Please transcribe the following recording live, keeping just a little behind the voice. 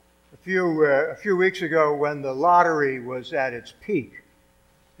A few weeks ago, when the lottery was at its peak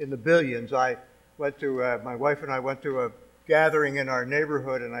in the billions, my wife and I went to a gathering in our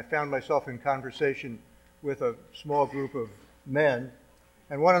neighborhood, and I found myself in conversation with a small group of men.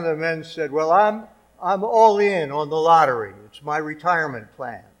 And one of the men said, "Well, I'm all in on the lottery. It's my retirement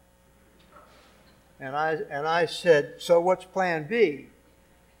plan." And I said, "So what's plan B?"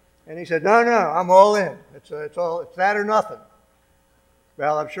 And he said, "No, I'm all in. It's that or nothing."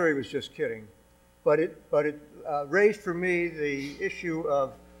 Well, I'm sure he was just kidding, but it raised for me the issue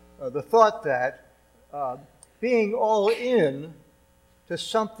of the thought that being all in to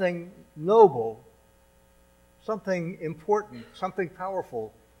something noble, something important, something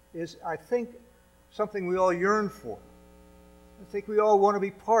powerful is, I think, something we all yearn for. I think we all want to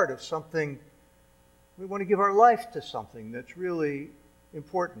be part of something. We want to give our life to something that's really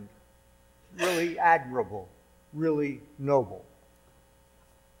important, really admirable, really noble.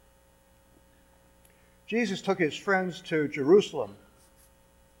 Jesus took his friends to Jerusalem.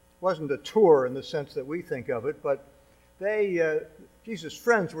 It wasn't a tour in the sense that we think of it, but Jesus'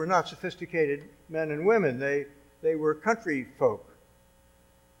 friends were not sophisticated men and women. They were country folk.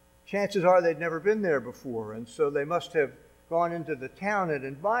 Chances are they'd never been there before, and so they must have gone into the town and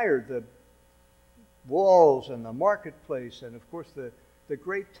admired the walls and the marketplace and, of course, the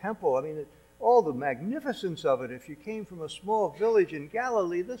great temple. I mean, all the magnificence of it. If you came from a small village in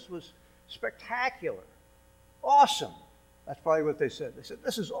Galilee, this was spectacular. Awesome. That's probably what they said. They said,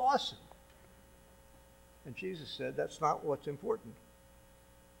 "This is awesome." And Jesus said, "That's not what's important."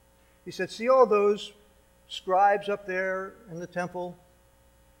 He said, "See all those scribes up there in the temple?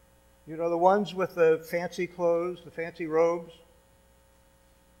 You know, the ones with the fancy clothes, the fancy robes?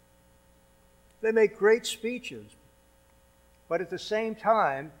 They make great speeches, but at the same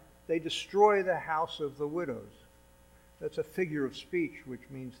time, they destroy the house of the widows." That's a figure of speech, which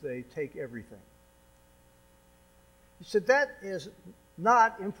means they take everything. He said, that is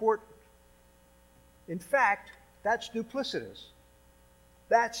not important. In fact, that's duplicitous.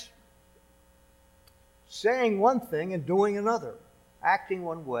 That's saying one thing and doing another, acting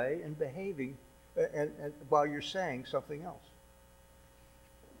one way and behaving and while you're saying something else.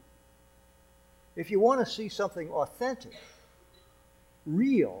 If you want to see something authentic,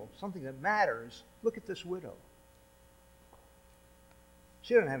 real, something that matters, look at this widow.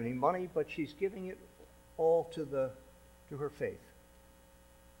 She doesn't have any money, but she's giving it all to her faith.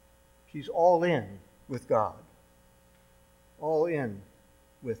 She's all in with God, all in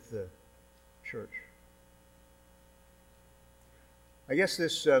with the church. I guess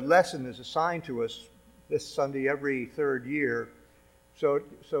this lesson is assigned to us this Sunday every third year, so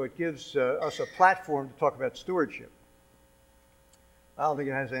it gives us a platform to talk about stewardship. I don't think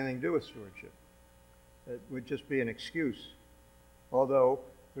it has anything to do with stewardship. It would just be an excuse, although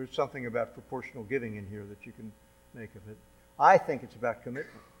there's something about proportional giving in here that you can make of it. I think it's about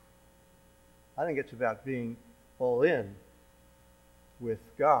commitment. I think it's about being all in with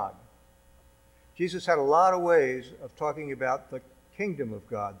God. Jesus had a lot of ways of talking about the kingdom of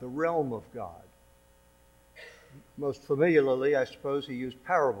God, the realm of God. Most familiarly, I suppose, he used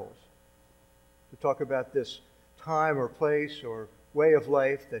parables to talk about this time or place or way of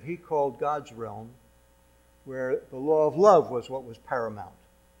life that he called God's realm, where the law of love was what was paramount.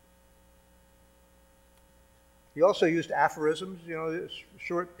 He also used aphorisms,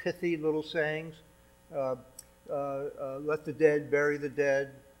 short, pithy little sayings. Let the dead bury the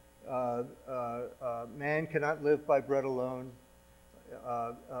dead. Man cannot live by bread alone.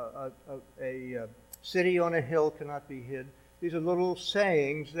 A city on a hill cannot be hid. These are little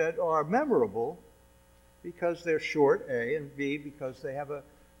sayings that are memorable because they're short, A, and B, because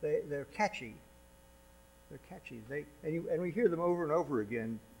they're catchy. They're catchy. And we hear them over and over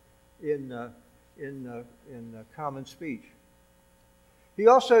again in common speech. He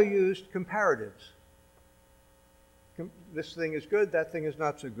also used comparatives. This thing is good, that thing is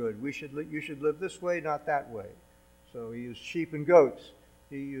not so good. You should live this way, not that way. So he used sheep and goats.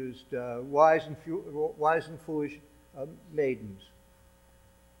 He used wise and foolish maidens,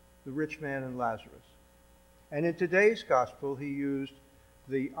 the rich man and Lazarus. And in today's gospel, he used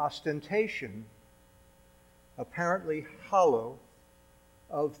the ostentation, apparently hollow,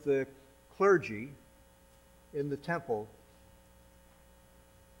 of the clergy in the temple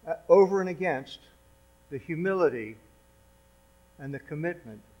over and against the humility and the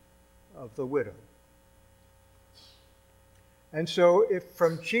commitment of the widow. And so, if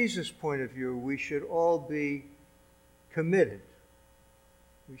from Jesus' point of view, we should all be committed,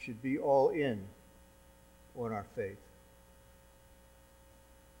 we should be all in on our faith.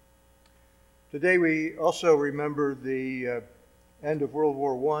 Today we also remember the end of World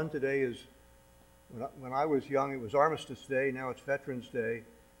War I. Today is, when I was young, it was Armistice Day. Now it's Veterans Day.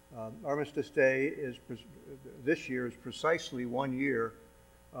 Armistice Day this year is precisely 1 year,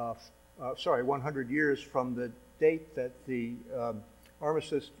 100 years from the date that the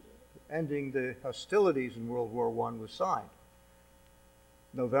armistice ending the hostilities in World War I was signed.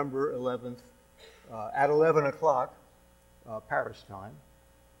 November 11th, at 11 o'clock, Paris time,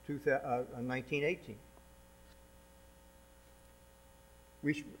 1918.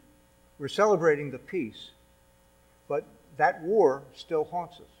 We're celebrating the peace, but that war still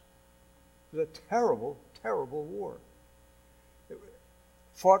haunts us. It was a terrible, terrible war. It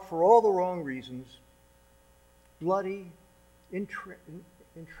fought for all the wrong reasons, bloody,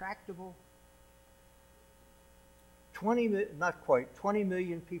 intractable. 20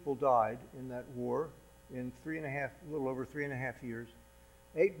 million people died in that war in a little over 3.5 years,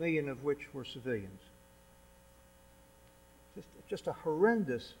 8 million of which were civilians. Just a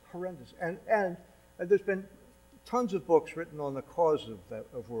horrendous. And there's been tons of books written on the cause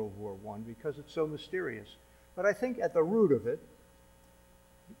of World War I because it's so mysterious. But I think at the root of it,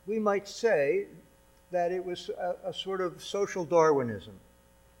 we might say that it was a sort of social Darwinism.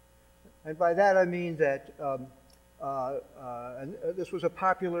 And by that I mean that this was a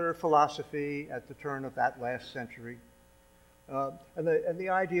popular philosophy at the turn of that last century. And the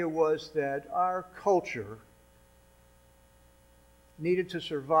idea was that our culture needed to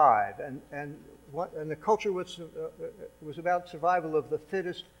survive, and the culture was about survival of the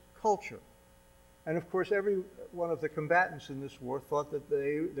fittest culture. And of course, every one of the combatants in this war thought that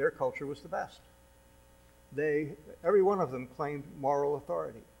their culture was the best. Every one of them claimed moral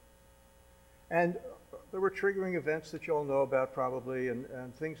authority. And there were triggering events that you all know about probably,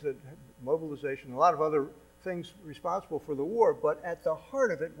 and things that mobilization, a lot of other things responsible for the war, but at the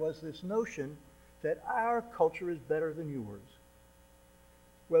heart of it was this notion that our culture is better than yours.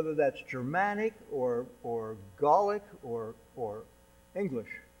 Whether that's Germanic or Gallic or English,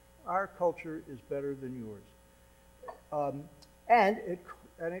 our culture is better than yours, and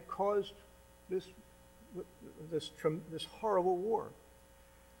it caused this horrible war.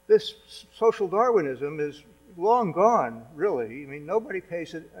 This social Darwinism is long gone, really. I mean, nobody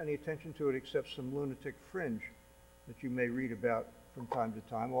pays any attention to it except some lunatic fringe that you may read about from time to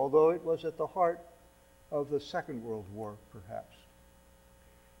time, although it was at the heart of the Second World War, perhaps.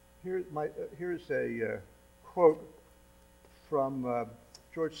 Here's a quote from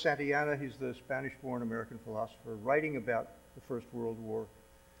George Santayana. He's the Spanish-born American philosopher writing about the First World War.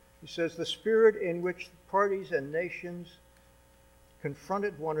 He says, "The spirit in which parties and nations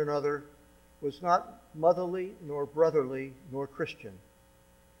confronted one another was not motherly, nor brotherly, nor Christian.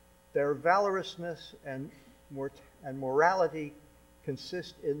 Their valorousness and morality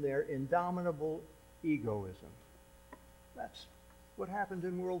consist in their indomitable egoism." That's what happened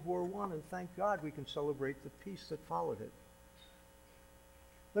in World War I, and thank God we can celebrate the peace that followed it.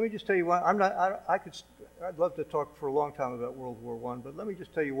 Let me just tell you one. I'd love to talk for a long time about World War I, but let me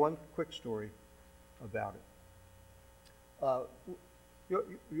just tell you one quick story about it.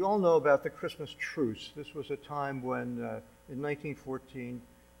 You all know about the Christmas truce. This was a time when, in 1914,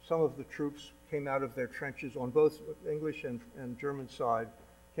 some of the troops came out of their trenches on both English and German side,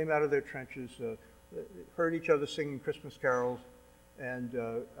 came out of their trenches, heard each other singing Christmas carols, and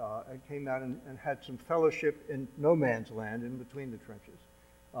came out and had some fellowship in no man's land in between the trenches,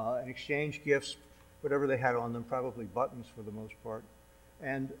 and exchanged gifts, whatever they had on them, probably buttons for the most part,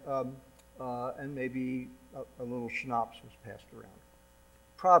 and maybe a little schnapps was passed around.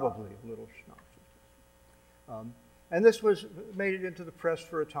 Probably a little schnapps. And this made it into the press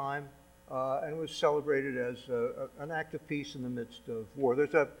for a time, and was celebrated as an act of peace in the midst of war.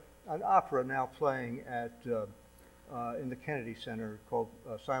 There's an opera now playing in the Kennedy Center called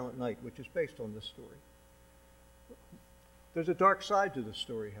Silent Night, which is based on this story. There's a dark side to the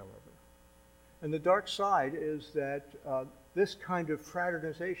story, however. And the dark side is that this kind of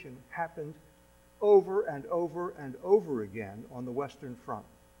fraternization happened over and over and over again on the Western Front.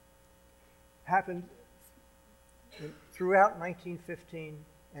 Happened throughout 1915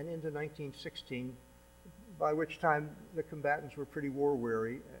 and into 1916, by which time the combatants were pretty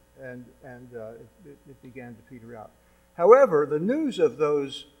war-weary, and it began to peter out. However, the news of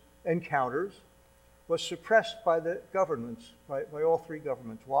those encounters was suppressed by the governments, by all three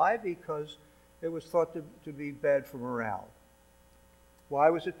governments. Why? Because it was thought to be bad for morale. Why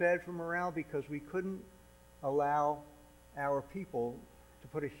was it bad for morale? Because we couldn't allow our people to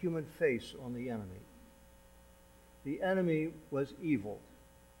put a human face on the enemy. The enemy was evil,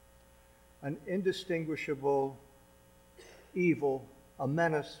 an indistinguishable evil, a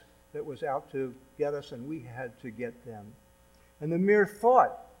menace that was out to get us, and we had to get them. And the mere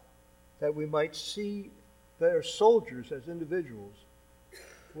thought that we might see their soldiers as individuals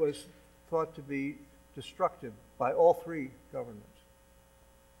was thought to be destructive by all three governments.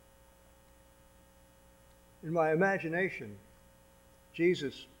 In my imagination,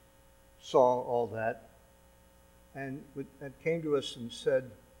 Jesus saw all that and came to us and said,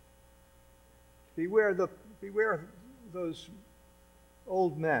 beware those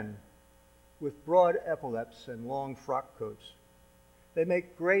old men with broad epaulets and long frock coats. They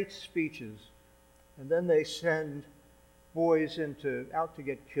make great speeches, and then they send boys out to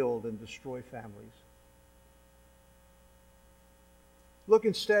get killed and destroy families. Look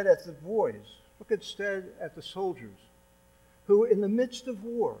instead at the boys. Look instead at the soldiers who, in the midst of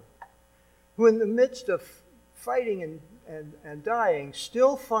war, who in the midst of fighting and dying,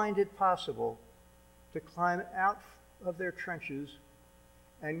 still find it possible to climb out of their trenches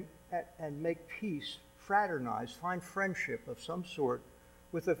and make peace, fraternize, find friendship of some sort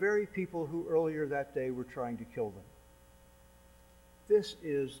with the very people who earlier that day were trying to kill them. This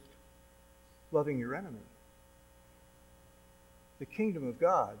is loving your enemy. The kingdom of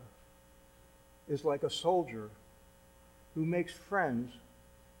God is like a soldier who makes friends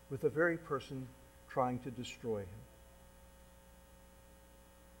with the very person trying to destroy him.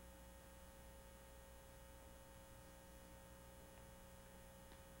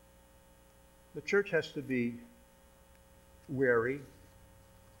 The church has to be wary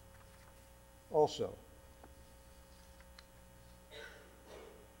also.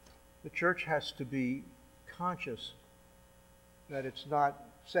 The church has to be conscious that it's not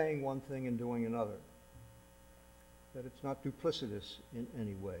saying one thing and doing another, that it's not duplicitous in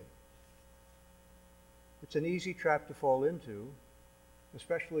any way. It's an easy trap to fall into,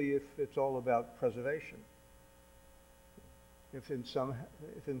 especially if it's all about preservation. If in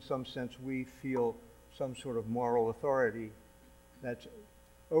some sense we feel some sort of moral authority that's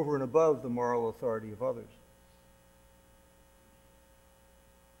over and above the moral authority of others.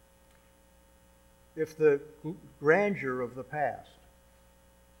 If the grandeur of the past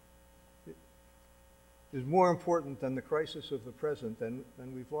is more important than the crisis of the present, then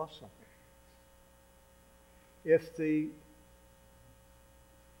we've lost something. If the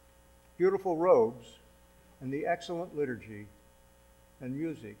beautiful robes and the excellent liturgy and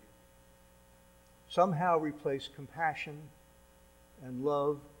music somehow replace compassion and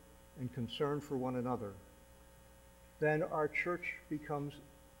love and concern for one another, then our church becomes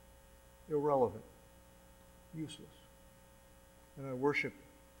irrelevant, useless, and our worship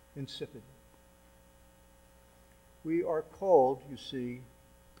insipid. We are called, you see,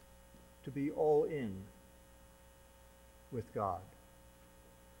 to be all in with God.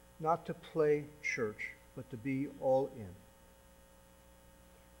 Not to play church, but to be all in.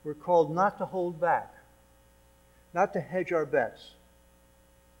 We're called not to hold back, not to hedge our bets,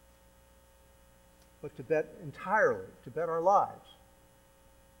 but to bet entirely, to bet our lives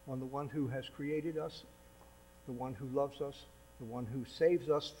on the one who has created us, the one who loves us, the one who saves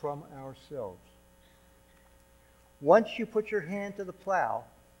us from ourselves. Once you put your hand to the plow,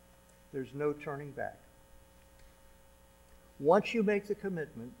 there's no turning back. Once you make the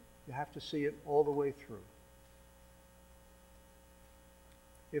commitment, you have to see it all the way through.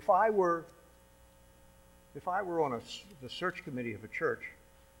 If I were on the search committee of a church,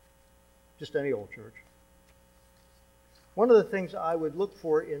 just any old church, one of the things I would look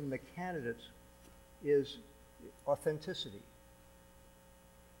for in the candidates is authenticity,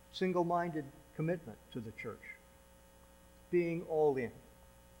 single-minded commitment to the church, being all in,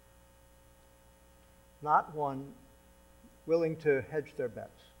 not one willing to hedge their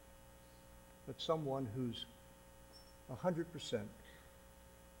bets, but someone who's 100%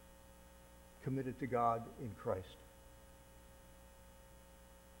 committed to God in Christ.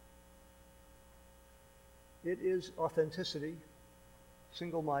 It is authenticity,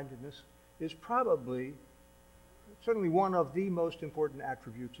 single-mindedness, is certainly one of the most important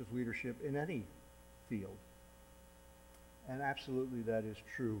attributes of leadership in any field. And absolutely that is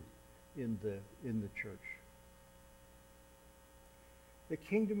true in the church. The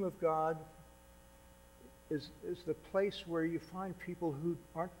kingdom of God is the place where you find people who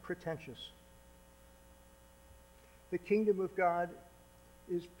aren't pretentious. The kingdom of God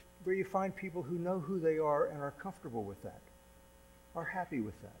is where you find people who know who they are and are comfortable with that, are happy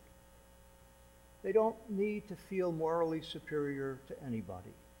with that. They don't need to feel morally superior to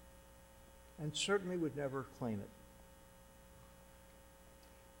anybody, and certainly would never claim it.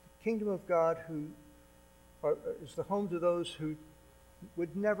 The kingdom of God is the home to those who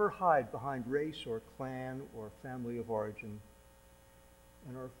would never hide behind race or clan or family of origin,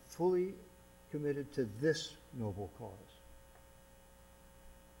 and are fully committed to this noble cause,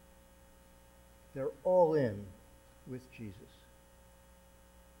 They're all in with Jesus.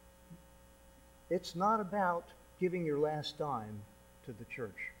 It's not about giving your last dime to the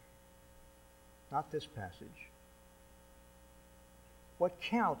church. Not this passage. What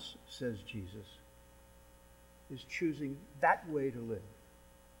counts, says Jesus, is choosing that way to live,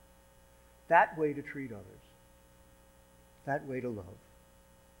 that way to treat others, that way to love.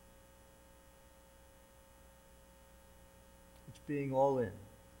 It's being all in.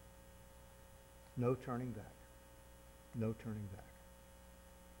 No turning back. No turning back.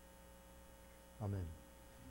 Amen.